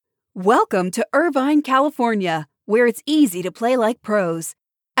Welcome to Irvine, California, where it's easy to play like pros.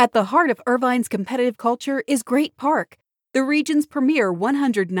 At the heart of Irvine's competitive culture is Great Park, the region's premier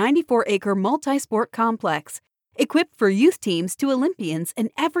 194-acre multi-sport complex, equipped for youth teams to Olympians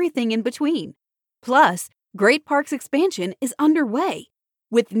and everything in between. Plus, Great Park's expansion is underway.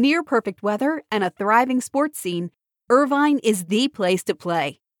 With near-perfect weather and a thriving sports scene, Irvine is the place to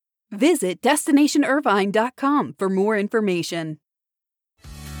play. Visit DestinationIrvine.com for more information.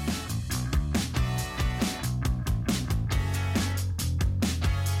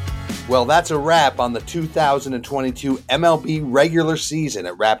 Well, that's a wrap on the 2022 MLB regular season.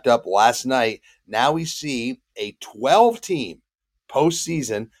 It wrapped up last night. Now we see a 12-team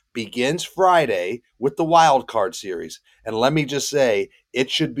postseason begins Friday with the Wild Card Series. And let me just say, it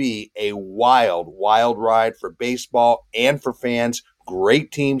should be a wild, wild ride for baseball and for fans.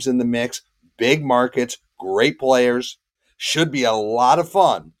 Great teams in the mix, big markets, great players. Should be a lot of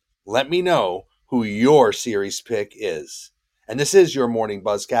fun. Let me know who your series pick is. And this is your Morning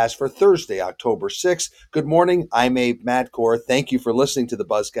Buzzcast for Thursday, October 6th. Good morning. I'm Abe Madkour. Thank you for listening to the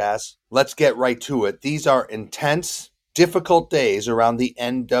Buzzcast. Let's get right to it. These are intense, difficult days around the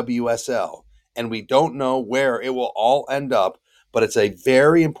NWSL, and we don't know where it will all end up, but it's a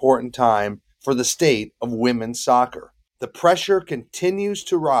very important time for the state of women's soccer. The pressure continues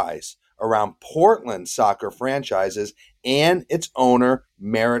to rise around Portland soccer franchises and its owner,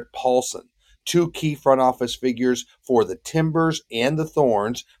 Merritt Paulson. Two key front office figures for the Timbers and the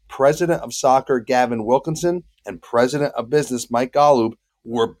Thorns, President of Soccer Gavin Wilkinson and President of Business Mike Golub,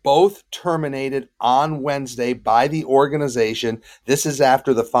 were both terminated on Wednesday by the organization. This is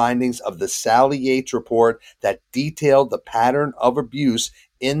after the findings of the Sally Yates report that detailed the pattern of abuse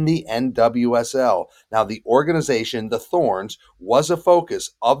in the NWSL. Now, the organization, the Thorns, was a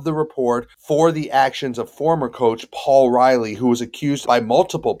focus of the report for the actions of former coach Paul Riley, who was accused by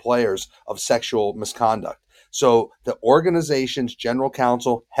multiple players of sexual misconduct. So the organization's general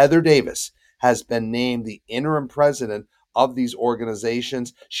counsel, Heather Davis, has been named the interim president of these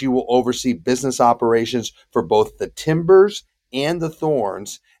organizations. She will oversee business operations for both the Timbers and the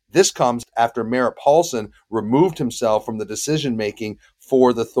Thorns. This comes after Merritt Paulson removed himself from the decision-making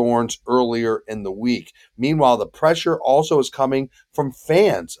for the Thorns earlier in the week. Meanwhile, the pressure also is coming from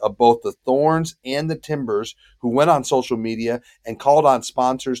fans of both the Thorns and the Timbers who went on social media and called on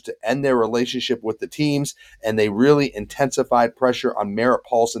sponsors to end their relationship with the teams, and they really intensified pressure on Merritt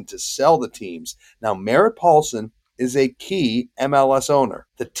Paulson to sell the teams. Now, Merritt Paulson is a key MLS owner.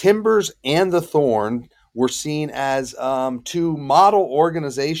 The Timbers and the Thorn were seen as two model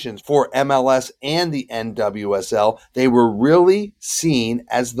organizations for MLS and the NWSL. They were really seen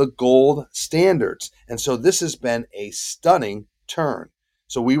as the gold standards. And so this has been a stunning turn.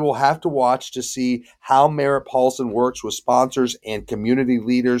 So we will have to watch to see how Merritt Paulson works with sponsors and community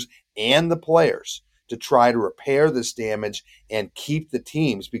leaders and the players to try to repair this damage and keep the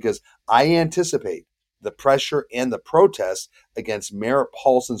teams, because I anticipate the pressure and the protests against Merritt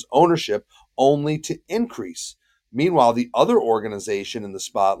Paulson's ownership only to increase. Meanwhile, the other organization in the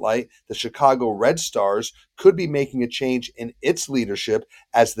spotlight, the Chicago Red Stars, could be making a change in its leadership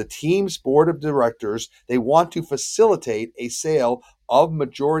as the team's board of directors, they want to facilitate a sale of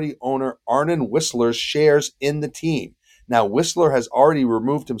majority owner Arnon Whistler's shares in the team. Now, Whistler has already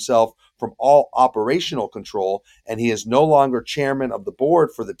removed himself from all operational control, and he is no longer chairman of the board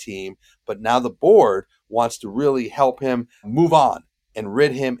for the team, but now the board wants to really help him move on and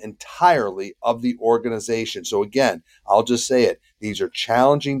rid him entirely of the organization. So again, I'll just say it, these are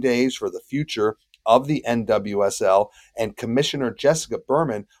challenging days for the future of the NWSL, and Commissioner Jessica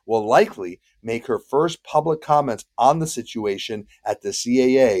Berman will likely make her first public comments on the situation at the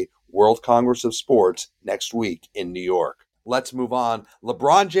CAA World Congress of Sports next week in New York. Let's move on.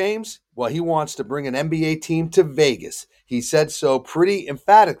 LeBron James, well, he wants to bring an NBA team to Vegas. He said so pretty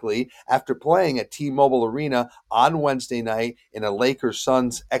emphatically after playing at T-Mobile Arena on Wednesday night in a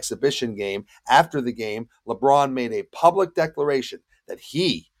Lakers-Suns exhibition game. After the game, LeBron made a public declaration that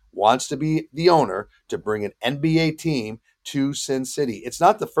he wants to be the owner to bring an NBA team to Sin City. It's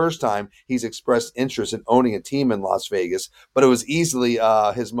not the first time he's expressed interest in owning a team in Las Vegas, but it was easily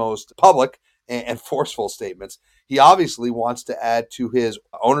his most public and forceful statements. He obviously wants to add to his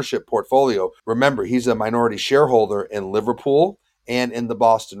ownership portfolio. Remember, he's a minority shareholder in Liverpool and in the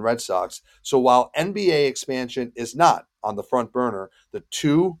Boston Red Sox. So while NBA expansion is not on the front burner, the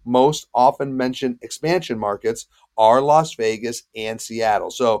two most often mentioned expansion markets are Las Vegas and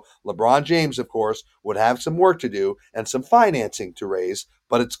Seattle. So LeBron James, of course, would have some work to do and some financing to raise,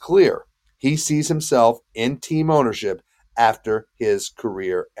 but it's clear he sees himself in team ownership after his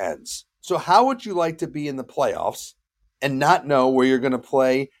career ends. So how would you like to be in the playoffs and not know where you're going to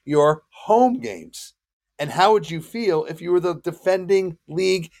play your home games? And how would you feel if you were the defending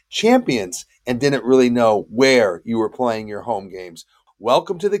league champions and didn't really know where you were playing your home games?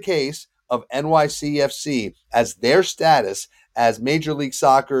 Welcome to the case of NYCFC, as their status as Major League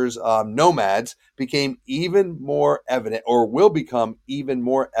Soccer's nomads became even more evident, or will become even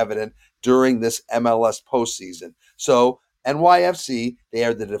more evident during this MLS postseason. So NYFC, they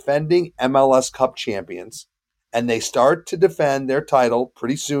are the defending MLS Cup champions, and they start to defend their title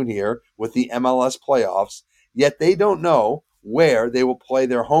pretty soon here with the MLS playoffs, yet they don't know where they will play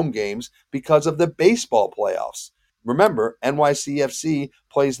their home games because of the baseball playoffs. Remember, NYCFC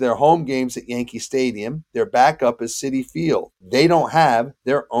plays their home games at Yankee Stadium. Their backup is Citi Field. They don't have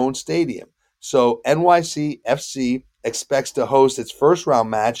their own stadium. So NYCFC expects to host its first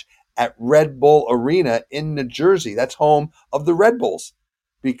round match at Red Bull Arena in New Jersey. That's home of the Red Bulls,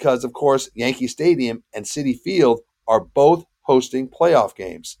 because, of course, Yankee Stadium and Citi Field are both hosting playoff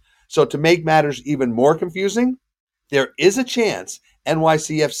games. So to make matters even more confusing, there is a chance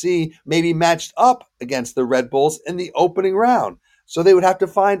NYCFC may be matched up against the Red Bulls in the opening round. So they would have to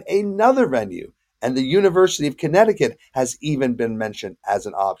find another venue. And the University of Connecticut has even been mentioned as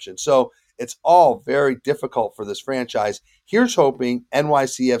an option. So it's all very difficult for this franchise. Here's hoping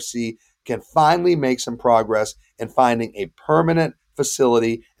NYCFC can finally make some progress in finding a permanent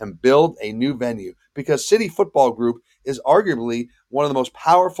facility and build a new venue, because City Football Group is arguably one of the most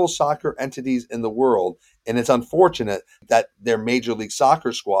powerful soccer entities in the world, and it's unfortunate that their Major League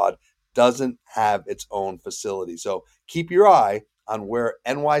Soccer squad doesn't have its own facility. So keep your eye on where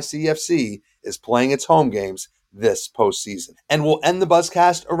NYCFC is playing its home games this postseason. And we'll end the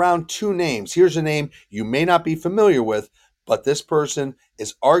Buzzcast around two names. Here's a name you may not be familiar with, but this person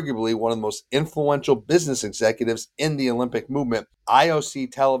is arguably one of the most influential business executives in the Olympic movement.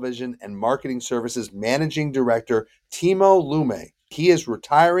 IOC Television and Marketing Services Managing Director Timo Lumme. He is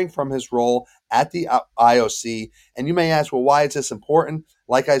retiring from his role at the IOC. And you may ask, well, why is this important?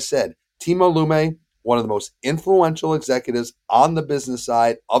 Like I said, Timo Lumme, one of the most influential executives on the business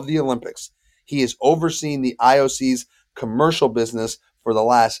side of the Olympics. He has overseen the IOC's commercial business for the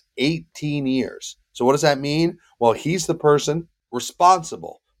last 18 years. So what does that mean? Well, he's the person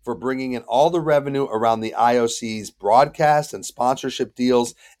responsible for bringing in all the revenue around the IOC's broadcast and sponsorship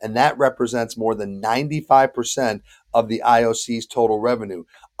deals, and that represents more than 95% of the IOC's total revenue.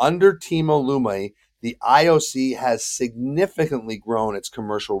 Under Timo Lumme, the IOC has significantly grown its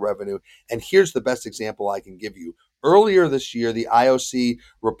commercial revenue, and here's the best example I can give you. Earlier this year, the IOC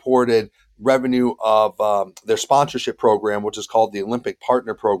reported revenue of their sponsorship program, which is called the Olympic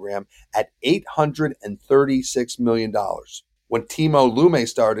Partner Program, at $836 million. When Timo Lumme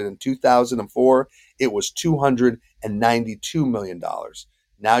started in 2004, it was $292 million.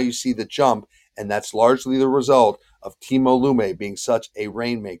 Now you see the jump, and that's largely the result of Timo Lumme being such a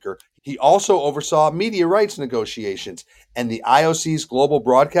rainmaker. He also oversaw media rights negotiations, and the IOC's global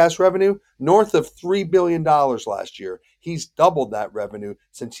broadcast revenue, north of $3 billion last year. He's doubled that revenue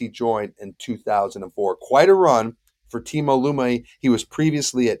since he joined in 2004. Quite a run for Timo Lumme. He was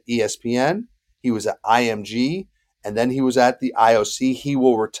previously at ESPN, he was at IMG, and then he was at the IOC. He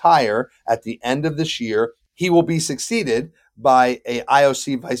will retire at the end of this year. He will be succeeded by a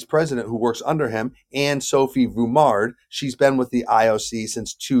IOC vice president who works under him, Anne-Sophie Voumard. She's been with the IOC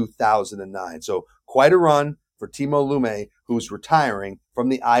since 2009. So quite a run for Timo Lumme, who's retiring from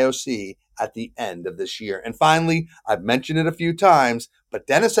the IOC at the end of this year. And finally, I've mentioned it a few times, but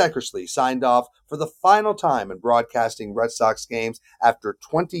Dennis Eckersley signed off for the final time in broadcasting Red Sox games after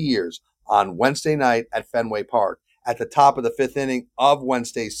 20 years on Wednesday night at Fenway Park. At the top of the fifth inning of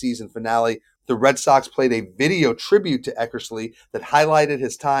Wednesday's season finale, the Red Sox played a video tribute to Eckersley that highlighted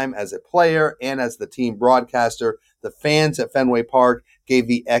his time as a player and as the team broadcaster. The fans at Fenway Park gave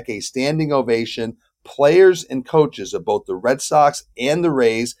the Eck a standing ovation. Players and coaches of both the Red Sox and the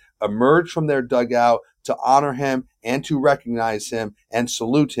Rays emerged from their dugout to honor him and to recognize him and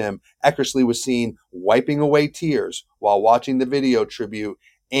salute him. Eckersley was seen wiping away tears while watching the video tribute,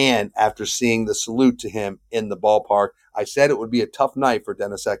 and after seeing the salute to him in the ballpark. I said it would be a tough night for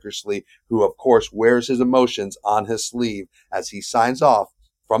Dennis Eckersley, who of course wears his emotions on his sleeve as he signs off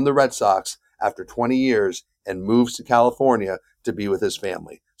from the Red Sox after 20 years and moves to California to be with his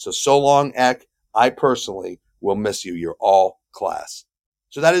family. So long, Eck. I personally will miss you. You're all class.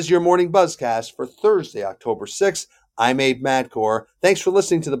 So that is your morning Buzzcast for Thursday, October 6th. I'm Abe Madkour. Thanks for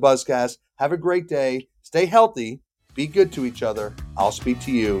listening to the Buzzcast. Have a great day. Stay healthy. Be good to each other. I'll speak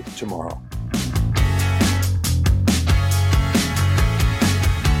to you tomorrow.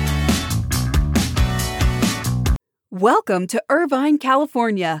 Welcome to Irvine,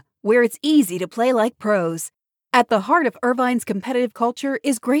 California, where it's easy to play like pros. At the heart of Irvine's competitive culture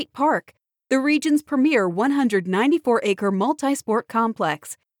is Great Park, the region's premier 194-acre multi-sport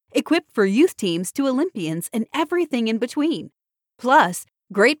complex, equipped for youth teams to Olympians and everything in between. Plus,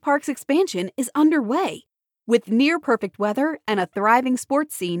 Great Park's expansion is underway. With near-perfect weather and a thriving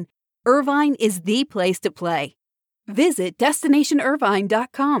sports scene, Irvine is the place to play. Visit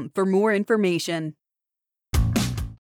DestinationIrvine.com for more information.